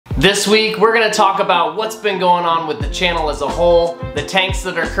This week, we're gonna talk about what's been going on with the channel as a whole, the tanks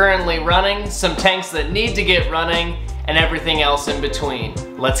that are currently running, some tanks that need to get running, and everything else in between.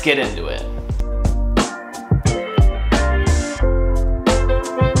 Let's get into it.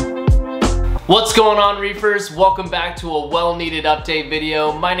 What's going on, Reefers? Welcome back to a well-needed update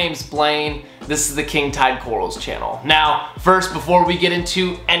video. My name's Blaine. This is the King Tide Corals channel. Now, first, before we get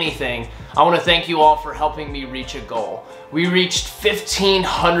into anything, I want to thank you all for helping me reach a goal. We reached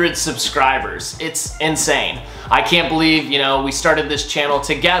 1,500 subscribers. It's insane. I can't believe, we started this channel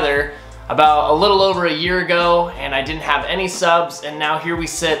together about a little over a year ago, and I didn't have any subs, and now here we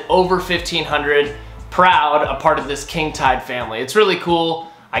sit over 1,500, proud, a part of this King Tide family. It's really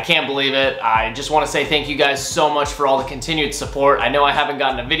cool. I can't believe it. I just want to say thank you guys so much for all the continued support. I know I haven't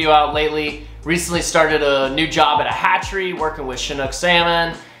gotten a video out lately. Recently started a new job at a hatchery, working with Chinook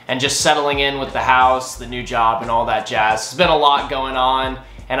salmon, and just settling in with the house, the new job, and all that jazz. There's been a lot going on,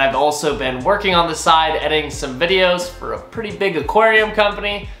 and I've also been working on the side, editing some videos for a pretty big aquarium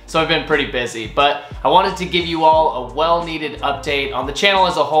company, so I've been pretty busy. But I wanted to give you all a well-needed update on the channel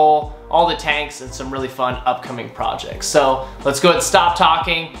as a whole, all the tanks, and some really fun upcoming projects. So let's go ahead and stop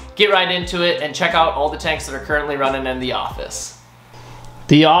talking, get right into it, and check out all the tanks that are currently running in the office.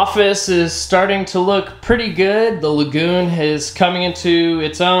 The office is starting to look pretty good. The lagoon is coming into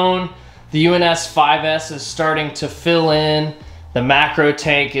its own. The UNS 5S is starting to fill in. The macro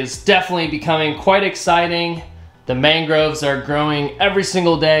tank is definitely becoming quite exciting. The mangroves are growing every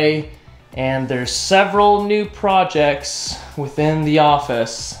single day, and there's several new projects within the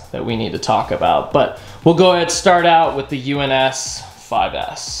office that we need to talk about. But we'll go ahead and start out with the UNS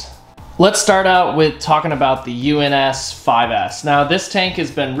 5S. Let's start out with talking about the UNS 5S. Now, this tank has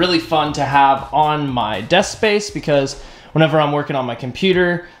been really fun to have on my desk space because whenever I'm working on my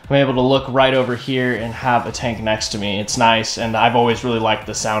computer, I'm able to look right over here and have a tank next to me. It's nice, and I've always really liked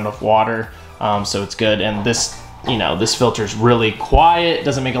the sound of water, so it's good. And this, this filter's really quiet,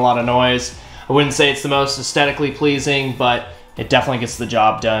 doesn't make a lot of noise. I wouldn't say it's the most aesthetically pleasing, but it definitely gets the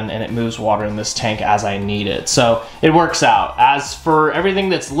job done, and it moves water in this tank as I need it. So it works out. As for everything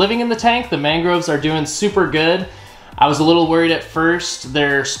that's living in the tank, the mangroves are doing super good. I was a little worried at first.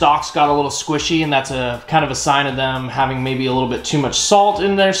 Their stalks got a little squishy, and that's a kind of a sign of them having maybe a little bit too much salt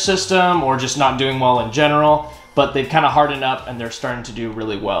in their system or just not doing well in general. But they've kind of hardened up, and they're starting to do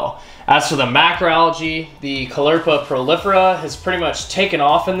really well. As for the macroalgae, the Caulerpa prolifera has pretty much taken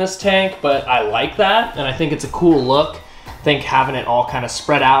off in this tank, but I like that, and I think it's a cool look. I think having it all kind of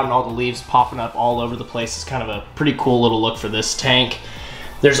spread out and all the leaves popping up all over the place is kind of a pretty cool little look for this tank.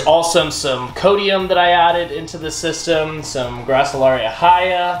 There's also some codium that I added into the system, some Gracilaria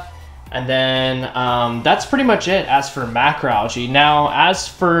hya, and then that's pretty much it as for macroalgae. Now, as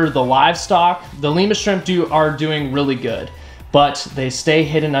for the livestock, the Llama shrimp are doing really good, but they stay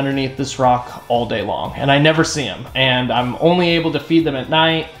hidden underneath this rock all day long, and I never see them, and I'm only able to feed them at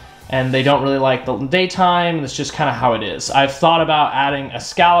night, and they don't really like the daytime, and it's just kind of how it is. I've thought about adding a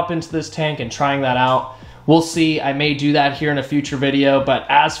scallop into this tank and trying that out. We'll see, I may do that here in a future video, but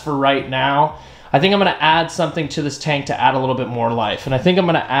as for right now, I think I'm gonna add something to this tank to add a little bit more life, and I think I'm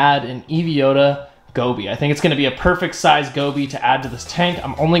gonna add an Eviota goby. I think it's gonna be a perfect size goby to add to this tank.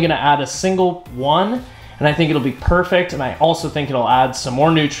 I'm only gonna add a single one, and I think it'll be perfect, and I also think it'll add some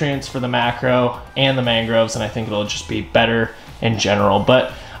more nutrients for the macro and the mangroves, and I think it'll just be better in general.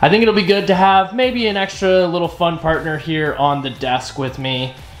 But I think it'll be good to have maybe an extra little fun partner here on the desk with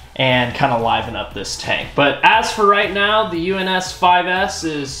me and kind of liven up this tank. But as for right now, the UNS 5S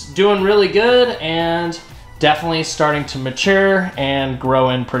is doing really good and definitely starting to mature and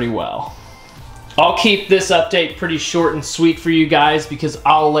grow in pretty well. I'll keep this update pretty short and sweet for you guys because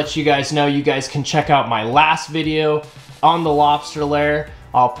I'll let you guys know you guys can check out my last video on the lobster lair.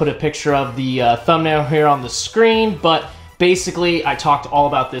 I'll put a picture of the thumbnail here on the screen, but basically, I talked all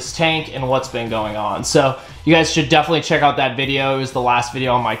about this tank and what's been going on. So you guys should definitely check out that video. It was the last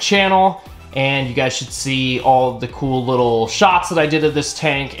video on my channel, and you guys should see all the cool little shots that I did of this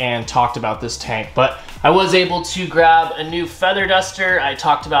tank and talked about this tank. But I was able to grab a new feather duster. I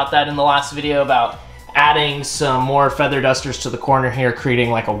talked about that in the last video about adding some more feather dusters to the corner here, creating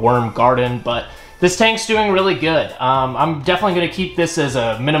like a worm garden. But this tank's doing really good. I'm definitely gonna keep this as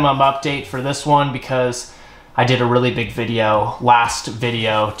a minimum update for this one because I did a really big video, last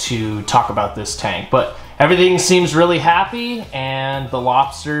video, to talk about this tank. But everything seems really happy, and the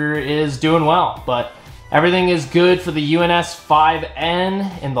lobster is doing well. But everything is good for the UNS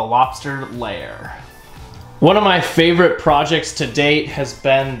 5N in the lobster lair. One of my favorite projects to date has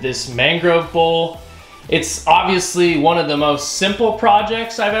been this mangrove bowl. It's obviously one of the most simple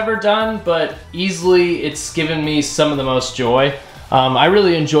projects I've ever done, but easily it's given me some of the most joy. I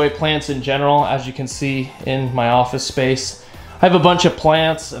really enjoy plants in general, as you can see in my office space. I have a bunch of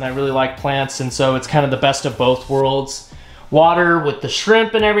plants and I really like plants, and so it's kind of the best of both worlds. Water with the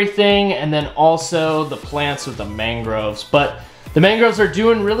shrimp and everything, and then also the plants with the mangroves. But the mangroves are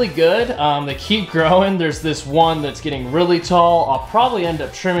doing really good. They keep growing. There's this one that's getting really tall. I'll probably end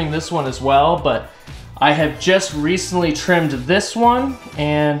up trimming this one as well, but I have just recently trimmed this one,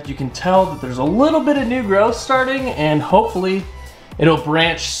 and you can tell that there's a little bit of new growth starting, and hopefully it'll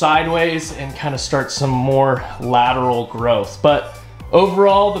branch sideways and kind of start some more lateral growth. But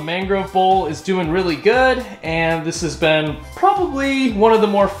overall, the mangrove bowl is doing really good, and this has been probably one of the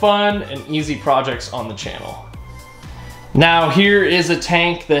more fun and easy projects on the channel. Now here is a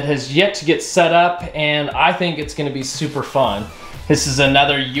tank that has yet to get set up, and I think it's going to be super fun. This is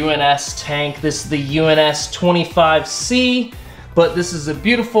another UNS tank. This is the UNS 25C, but this is a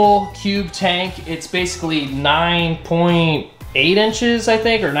beautiful cube tank. It's basically 9.8 inches, I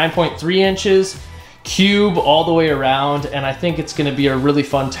think, or 9.3 inches cube all the way around, and I think it's gonna be a really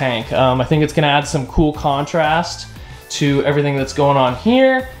fun tank. I think it's gonna add some cool contrast to everything that's going on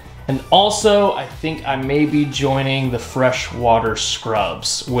here. And also, I think I may be joining the freshwater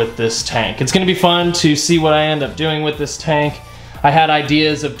scrubs with this tank. It's gonna be fun to see what I end up doing with this tank. I had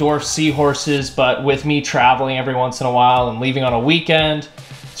ideas of dwarf seahorses, but with me traveling every once in a while and leaving on a weekend,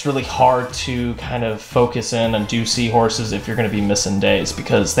 it's really hard to kind of focus in and do seahorses if you're gonna be missing days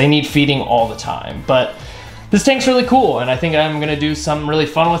because they need feeding all the time. But this tank's really cool, and I think I'm gonna do something really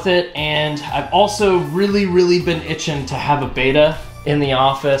fun with it. And I've also really been itching to have a beta in the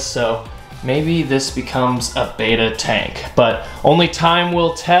office, so maybe this becomes a beta tank, but only time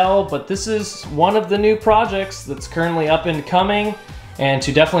will tell. But this is one of the new projects that's currently up and coming, and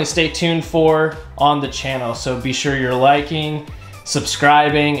to definitely stay tuned for on the channel. So be sure you're liking,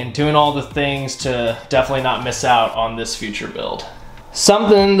 subscribing, and doing all the things to definitely not miss out on this future build.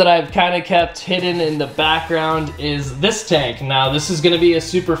 Something that I've kind of kept hidden in the background is this tank. Now this is going to be a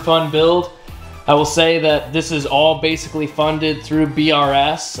super fun build. I will say that this is all basically funded through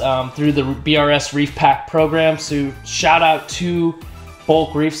BRS, through the BRS Reef Pack program. So shout out to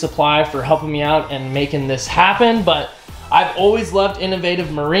Bulk Reef Supply for helping me out and making this happen. But I've always loved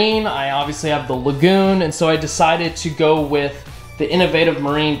Innovative Marine. I obviously have the Lagoon, and so I decided to go with the Innovative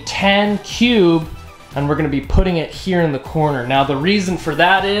Marine 10 cube, and we're gonna be putting it here in the corner. Now the reason for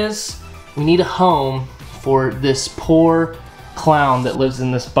that is we need a home for this poor clown that lives in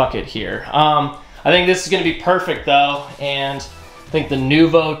this bucket here. I think this is gonna be perfect though, and I think the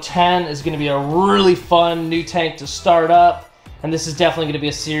Nuvo 10 is gonna be a really fun new tank to start up. And this is definitely gonna be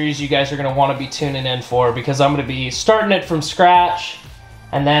a series you guys are gonna wanna be tuning in for, because I'm gonna be starting it from scratch,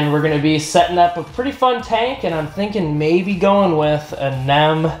 and then we're gonna be setting up a pretty fun tank, and I'm thinking maybe going with a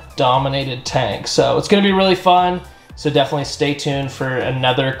NEM dominated tank. So it's gonna be really fun, so definitely stay tuned for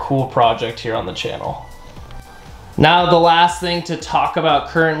another cool project here on the channel. Now the last thing to talk about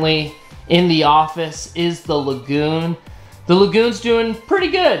currently in the office is the Lagoon. The Lagoon's doing pretty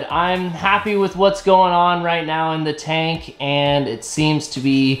good. I'm happy with what's going on right now in the tank, and it seems to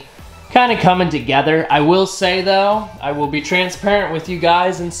be kind of coming together. I will say though, I will be transparent with you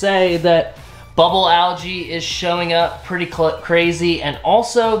guys and say that bubble algae is showing up pretty crazy, and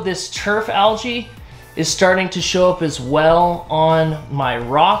also this turf algae is starting to show up as well on my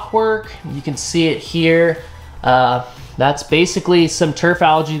rock work. You can see it here. That's basically some turf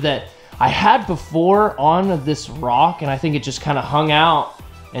algae that I had before on this rock, and I think it just kind of hung out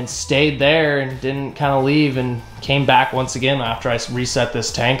and stayed there and didn't kind of leave and came back once again after I reset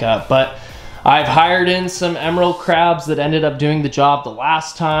this tank up. But I've hired in some emerald crabs that ended up doing the job the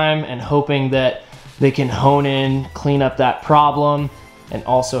last time, and hoping that they can hone in, clean up that problem, and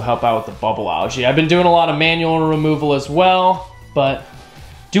also help out with the bubble algae. I've been doing a lot of manual removal as well, but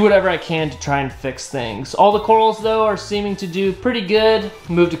do whatever I can to try and fix things. All the corals though are seeming to do pretty good.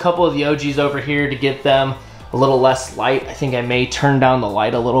 Moved a couple of the OGs over here to get them a little less light. I think I may turn down the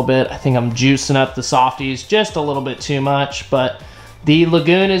light a little bit. I think I'm juicing up the softies just a little bit too much, but the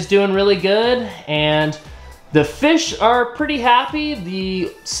Lagoon is doing really good, and the fish are pretty happy.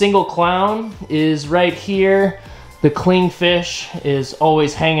 The single clown is right here. The clean fish is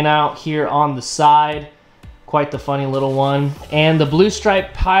always hanging out here on the side. Quite the funny little one. And the blue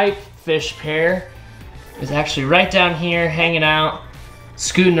stripe pipe fish pair is actually right down here hanging out,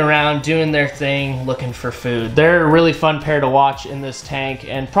 scooting around, doing their thing, looking for food. They're a really fun pair to watch in this tank,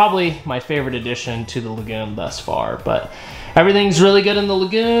 and probably my favorite addition to the Lagoon thus far. But everything's really good in the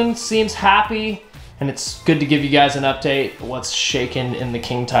Lagoon, seems happy, and it's good to give you guys an update what's shaking in the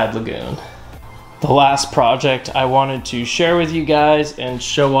King Tide Lagoon. The last project I wanted to share with you guys and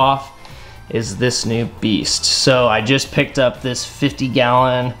show off is this new beast. So I just picked up this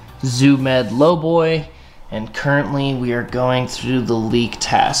 50-gallon Zoo Med Lowboy, and currently we are going through the leak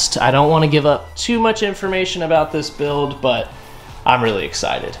test. I don't want to give up too much information about this build, but I'm really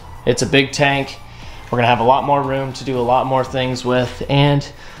excited. It's a big tank. We're gonna have a lot more room to do a lot more things with, and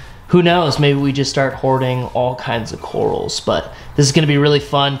who knows, maybe we just start hoarding all kinds of corals. But this is gonna be really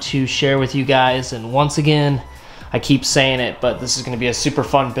fun to share with you guys, and once again, I keep saying it, but this is gonna be a super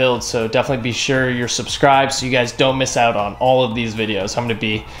fun build, so definitely be sure you're subscribed so you guys don't miss out on all of these videos. I'm gonna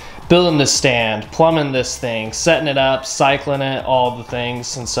be building this stand, plumbing this thing, setting it up, cycling it, all the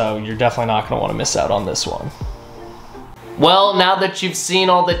things, and so you're definitely not gonna wanna miss out on this one. Well, now that you've seen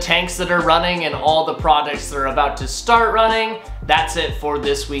all the tanks that are running and all the projects that are about to start running, that's it for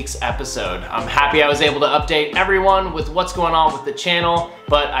this week's episode. I'm happy I was able to update everyone with what's going on with the channel,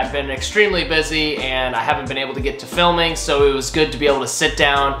 but I've been extremely busy and I haven't been able to get to filming, so it was good to be able to sit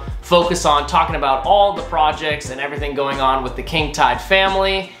down, focus on talking about all the projects and everything going on with the King Tide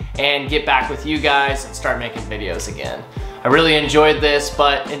family, and get back with you guys and start making videos again. I really enjoyed this,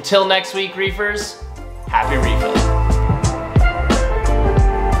 but until next week, Reefers, happy reefing.